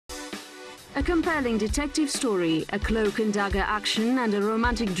A compelling detective story, a cloak and dagger action, and a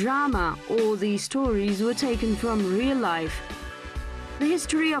romantic drama, all these stories were taken from real life. The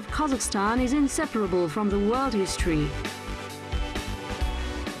history of Kazakhstan is inseparable from the world history.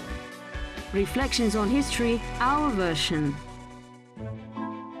 Reflections on history, our version.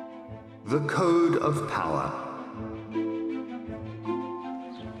 The Code of Power.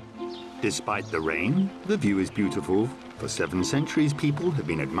 Despite the rain, the view is beautiful. For 7 centuries, people have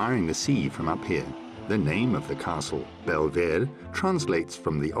been admiring the sea from up here. The name of the castle, Belver, translates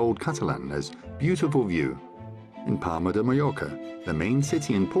from the Old Catalan as beautiful view. In Palma de Mallorca, the main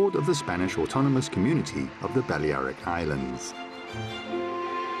city and port of the Spanish autonomous community of the Balearic Islands.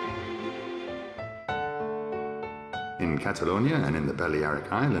 In Catalonia and in the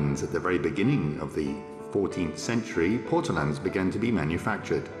Balearic Islands, at the very beginning of the 14th century, portolans began to be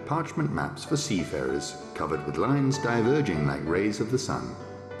manufactured, parchment maps for seafarers, covered with lines diverging like rays of the sun,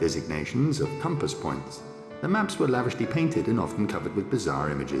 designations of compass points. The maps were lavishly painted and often covered with bizarre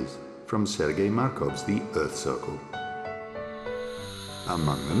images, from Sergei Markov's The Earth Circle.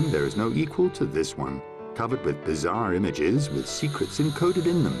 Among them, there is no equal to this one, covered with bizarre images with secrets encoded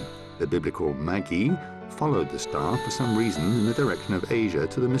in them. The biblical Magi followed the star for some reason in the direction of Asia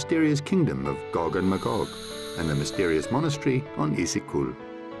to the mysterious kingdom of Gog and Magog and the mysterious monastery on Isikul,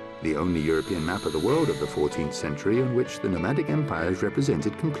 the only European map of the world of the 14th century on which the nomadic empire is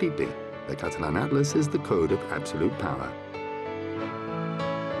represented completely. The Catalan Atlas is the code of absolute power.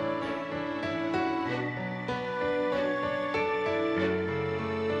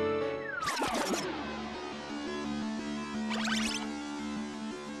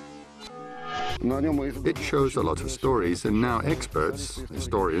 It shows a lot of stories, and now experts,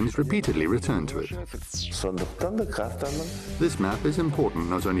 historians, repeatedly return to it. This map is important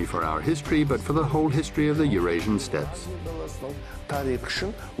not only for our history, but for the whole history of the Eurasian steppes.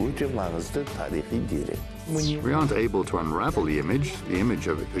 We aren't able to unravel the image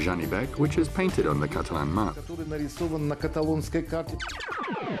of Janibek, which is painted on the Catalan map.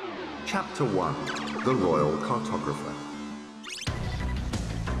 Chapter 1. The Royal Cartographer.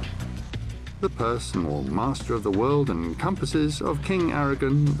 The personal master of the world and compasses of King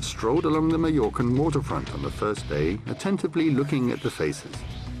Aragon strolled along the Mallorcan waterfront on the first day, attentively looking at the faces.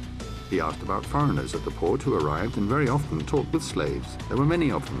 He asked about foreigners at the port who arrived and very often talked with slaves. There were many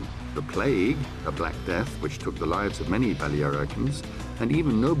of them. The plague, a black death which took the lives of many Balearicans, and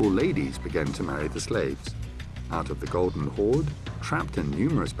even noble ladies began to marry the slaves. Out of the Golden Horde, trapped in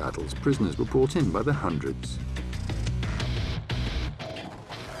numerous battles, prisoners were brought in by the hundreds.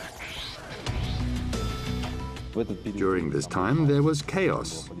 During this time, there was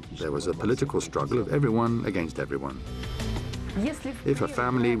chaos. There was a political struggle of everyone against everyone. If a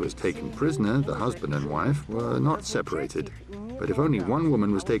family was taken prisoner, the husband and wife were not separated. But if only one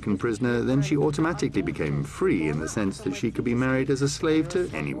woman was taken prisoner, then she automatically became free in the sense that she could be married as a slave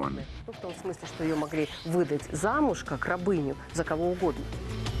to anyone.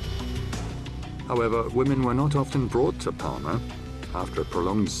 However, women were not often brought to Palma. After a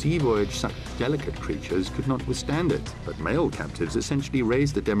prolonged sea voyage, such delicate creatures could not withstand it, but male captives essentially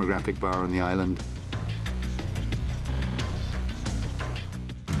raised the demographic bar on the island.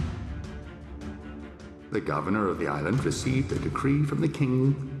 The governor of the island received a decree from the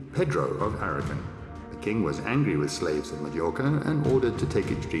king Pedro of Aragon. The king was angry with slaves in Mallorca and ordered to take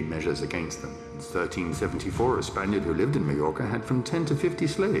extreme measures against them. In 1374, a Spaniard who lived in Mallorca had from 10 to 50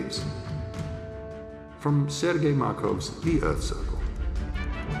 slaves. From Sergei Markov's The Earth Circle.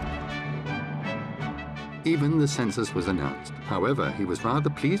 Even the census was announced. However, he was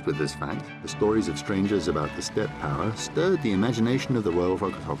rather pleased with this fact. The stories of strangers about the steppe power stirred the imagination of the royal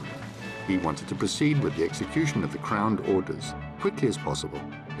photographer. He wanted to proceed with the execution of the crowned orders, quickly as possible,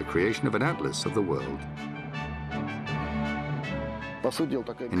 the creation of an atlas of the world.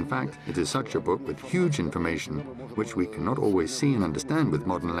 In fact, it is such a book with huge information, which we cannot always see and understand with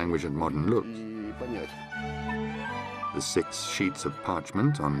modern language and modern looks. The 6 sheets of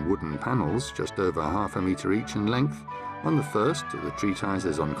parchment on wooden panels, just over ½ a meter each in length. On the first, the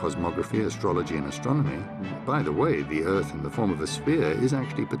treatises on cosmography, astrology and astronomy. By the way, the Earth in the form of a sphere is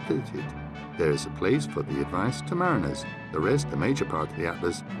actually patented. There is a place for the advice to mariners. The rest, the major part of the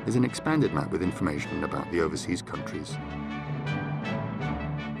atlas, is an expanded map with information about the overseas countries.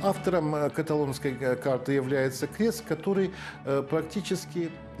 Автором каталонской карты является Крес, который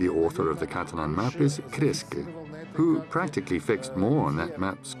практически... The author of the Catalan map is Cresque, who practically fixed more on that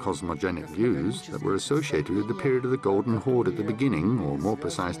map's cosmogenic views that were associated with the period of the Golden Horde at the beginning, or more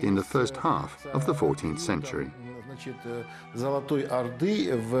precisely in the first half of the 14th century. Золотой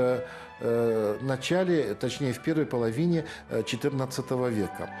Орды в начале, точнее в первой половине XIV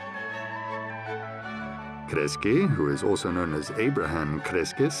века. Kreski, who is also known as Abraham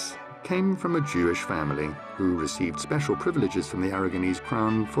Kreskis, came from a Jewish family who received special privileges from the Aragonese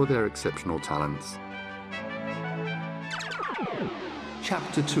crown for their exceptional talents.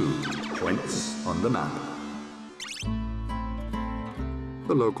 Chapter 2. Points on the map.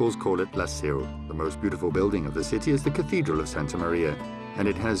 The locals call it La Seo. The most beautiful building of the city is the Cathedral of Santa Maria, and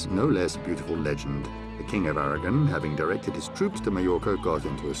it has no less beautiful legend. The King of Aragon, having directed his troops to Majorca, got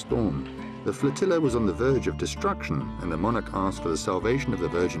into a storm. The flotilla was on the verge of destruction, and the monarch asked for the salvation of the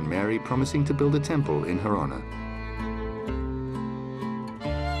Virgin Mary, promising to build a temple in her honor.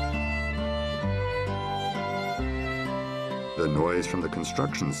 The noise from the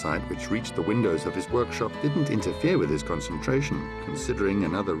construction site, which reached the windows of his workshop, didn't interfere with his concentration. Considering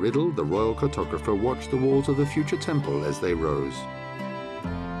another riddle, the royal cartographer watched the walls of the future temple as they rose.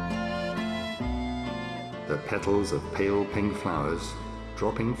 The petals of pale pink flowers,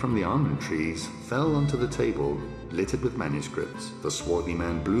 dropping from the almond trees, fell onto the table, littered with manuscripts. The swarthy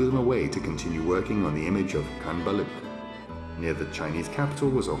man blew them away to continue working on the image of Khan Baluk. Near the Chinese capital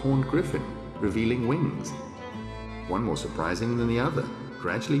was a horned griffin, revealing wings. One more surprising than the other,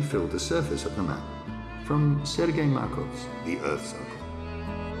 gradually filled the surface of the map. From Sergei Markov's The Earth Circle.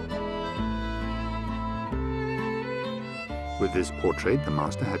 With this portrait, the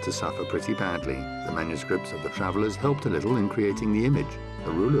master had to suffer pretty badly. The manuscripts of the travelers helped a little in creating the image.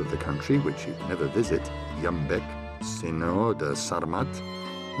 The ruler of the country, which he'd never visit, Yambek, Sino de Sarmat,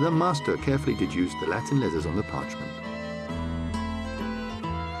 the master carefully deduced the Latin letters on the parchment.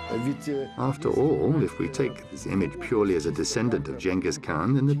 After all, if we take this image purely as a descendant of Genghis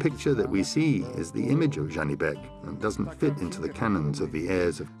Khan, then the picture that we see is the image of Janibek and doesn't fit into the canons of the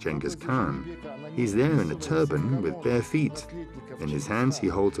heirs of Genghis Khan. He's there in a turban with bare feet. In his hands he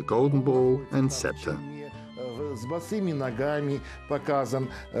holds a golden ball and scepter. С босыми ногами показан,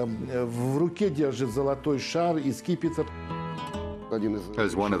 в руке держит золотой шар и скипетр.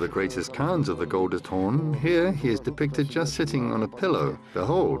 As one of the greatest Khans of the Golden Horn, here he is depicted just sitting on a pillow.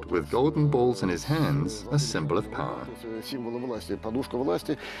 Behold, with golden balls in his hands, a symbol of power.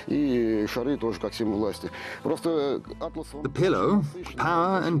 The pillow,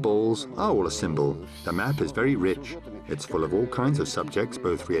 power and balls are all a symbol. The map is very rich. It's full of all kinds of subjects,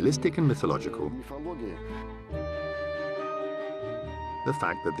 both realistic and mythological. The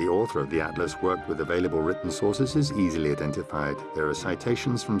fact that the author of the atlas worked with available written sources is easily identified. There are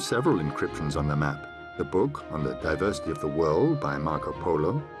citations from several inscriptions on the map. The book on the diversity of the world by Marco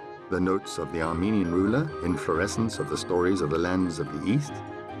Polo, the notes of the Armenian ruler, inflorescence of the stories of the lands of the East,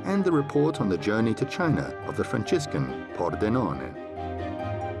 and the report on the journey to China of the Franciscan Pordenone.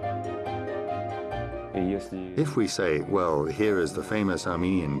 If we say, well, here is the famous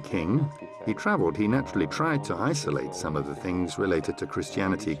Armenian king, he traveled, he naturally tried to isolate some of the things related to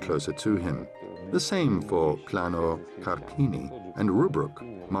Christianity closer to him. The same for Plano, Carpini, and Rubruk,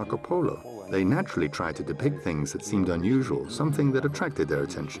 Marco Polo. They naturally tried to depict things that seemed unusual, something that attracted their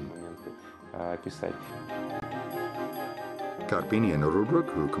attention. Carpini and Rubruk,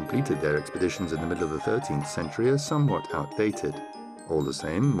 who completed their expeditions in the middle of the 13th century, are somewhat outdated. All the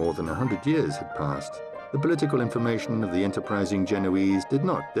same, more than 100 years had passed. The political information of the enterprising Genoese did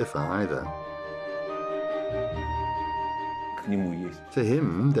not differ either. To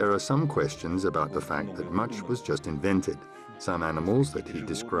him, there are some questions about the fact that much was just invented. Some animals that he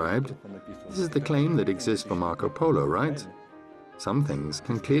described. This is the claim that exists for Marco Polo, right? Some things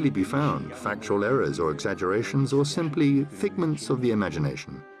can clearly be found, factual errors or exaggerations, or simply figments of the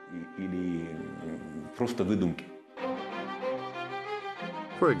imagination.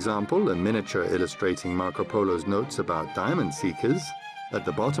 For example, a miniature illustrating Marco Polo's notes about diamond seekers. At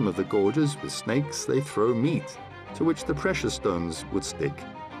the bottom of the gorges with snakes, they throw meat, to which the precious stones would stick,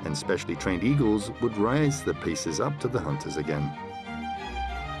 and specially trained eagles would rise the pieces up to the hunters again.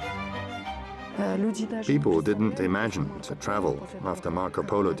 People didn't imagine to travel after Marco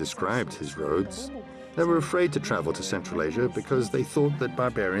Polo described his roads. They were afraid to travel to Central Asia because they thought that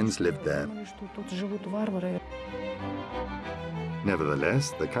barbarians lived there.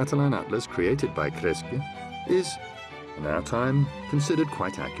 Nevertheless, the Catalan atlas created by Kreski is, in our time, considered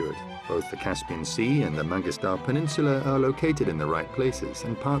quite accurate. Both the Caspian Sea and the Mangistar Peninsula are located in the right places,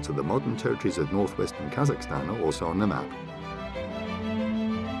 and parts of the modern territories of northwestern Kazakhstan are also on the map.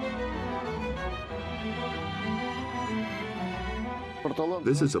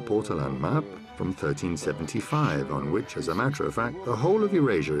 This is a Portolan map from 1375, on which, as a matter of fact, the whole of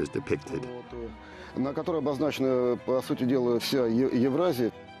Eurasia is depicted. На которой обозначена, по сути дела, вся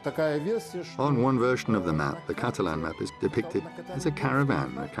Евразия. On one version of the map, the Catalan map is depicted as a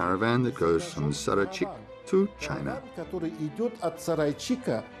caravan that goes from Sarachik to China. Который идет от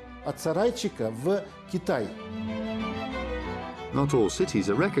Сарайчика от Сарайчика в Китай. Not all cities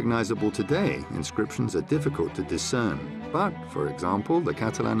are recognizable today. Inscriptions are difficult to discern. But, for example, the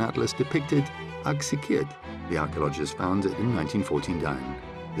Catalan atlas depicted Agsikid. The archaeologists found it in 1949.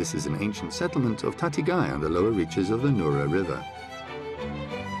 This is an ancient settlement of Tatigay on the lower reaches of the Nura River.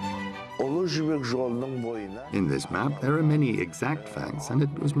 In this map, there are many exact facts, and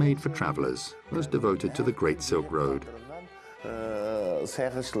it was made for travelers, those devoted to the Great Silk Road.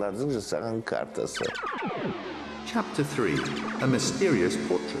 Chapter 3. A Mysterious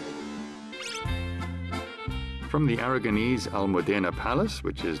Portrait. From the Aragonese Almudena Palace,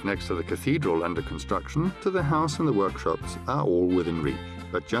 which is next to the cathedral under construction, to the house and the workshops are all within reach.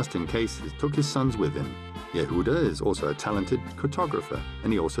 But just in case, he took his sons with him. Yehuda is also a talented cartographer,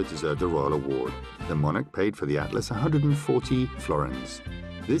 and he also deserved a royal award. The monarch paid for the atlas 140 florins.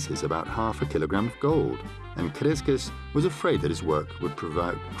 This is about half a kilogram of gold. And Cresques was afraid that his work would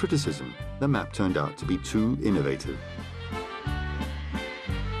provoke criticism. The map turned out to be too innovative.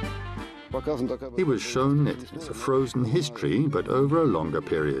 He was shown it is a frozen history, but over a longer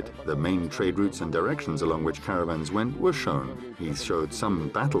period. The main trade routes and directions along which caravans went were shown. He showed some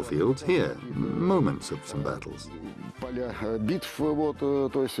battlefields here, moments of some battles.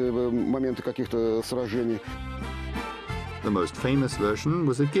 The most famous version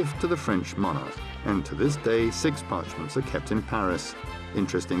was a gift to the French monarch, and to this day 6 parchments are kept in Paris.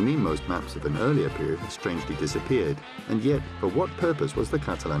 Interestingly, most maps of an earlier period have strangely disappeared, and yet, for what purpose was the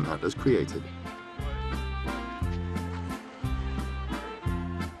Catalan atlas created?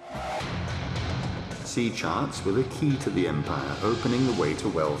 Sea charts were the key to the empire, opening the way to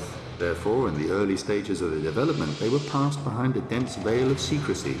wealth. Therefore, in the early stages of the development, they were passed behind a dense veil of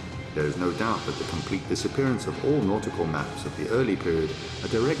secrecy. There is no doubt that the complete disappearance of all nautical maps of the early period are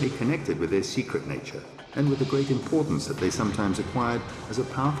directly connected with their secret nature, and with the great importance that they sometimes acquired as a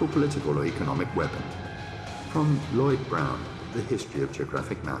powerful political or economic weapon. From Lloyd Brown, The History of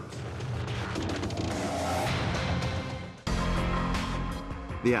Geographic Maps.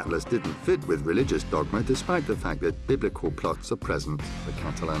 The atlas didn't fit with religious dogma despite the fact that biblical plots are present. The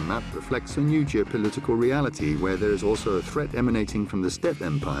Catalan map reflects a new geopolitical reality where there is also a threat emanating from the steppe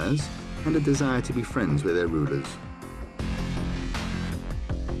empires and a desire to be friends with their rulers.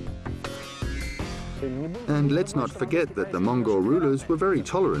 And let's not forget that the Mongol rulers were very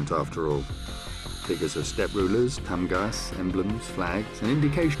tolerant after all. Figures of steppe rulers, tamgas, emblems, flags, an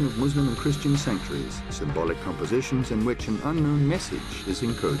indication of Muslim and Christian sanctuaries, symbolic compositions in which an unknown message is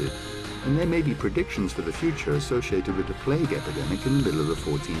encoded. And there may be predictions for the future associated with the plague epidemic in the middle of the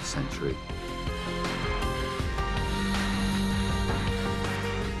 14th century.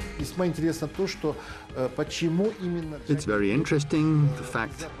 It's very interesting, the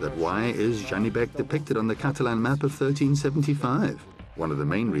fact that why is Janibek depicted on the Catalan map of 1375? One of the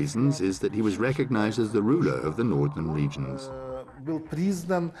main reasons is that he was recognized as the ruler of the northern regions. Был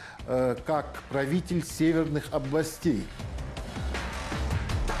признан как правитель северных областей.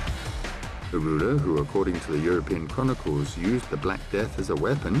 The ruler who, according to the European chronicles, used the Black Death as a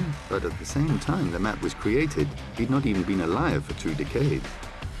weapon, but at the same time the map was created, he'd not even been alive for 2 decades.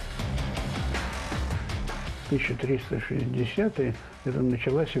 1360 это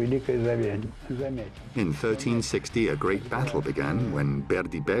началась Великая Замять. In 1360, a great battle began when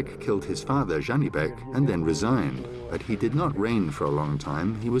Berdi Bek killed his father Janibek and then resigned. But he did not reign for a long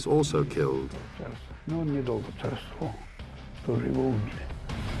time. He was also killed. Но он недолго царствовал. Тоже его убили.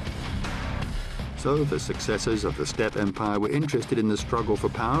 So the successors of the Steppe Empire were interested in the struggle for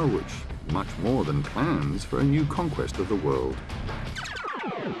power, which, much more than plans for a new conquest of the world.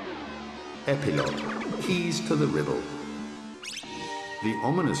 Epilogue. Keys to the riddle. The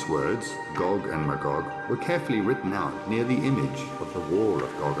ominous words, Gog and Magog, were carefully written out near the image of the war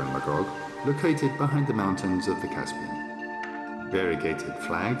of Gog and Magog, located behind the mountains of the Caspian. Variegated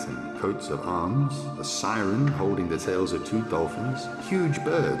flags and coats of arms, a siren holding the tails of 2 dolphins, huge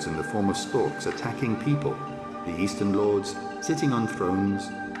birds in the form of storks attacking people, the Eastern lords sitting on thrones,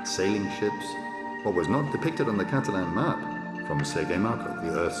 sailing ships, what was not depicted on the Catalan map, from Segemarco, the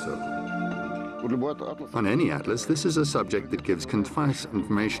Earth Circle. On any atlas, this is a subject that gives concise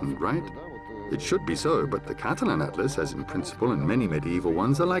information, right? It should be so, but the Catalan atlas, as in principle and many medieval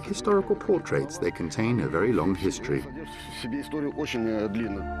ones, are like historical portraits. They contain a very long history.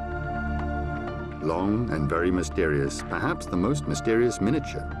 Long and very mysterious, perhaps the most mysterious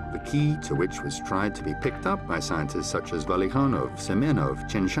miniature, the key to which was tried to be picked up by scientists such as Valikhanov, Semenov,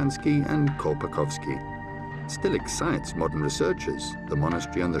 Chenshansky, and Kolpakovsky. Still excites modern researchers, the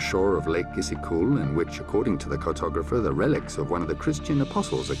monastery on the shore of Lake Isikul, in which, according to the cartographer, the relics of one of the Christian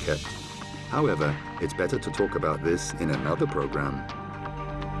apostles are kept. However, it's better to talk about this in another program.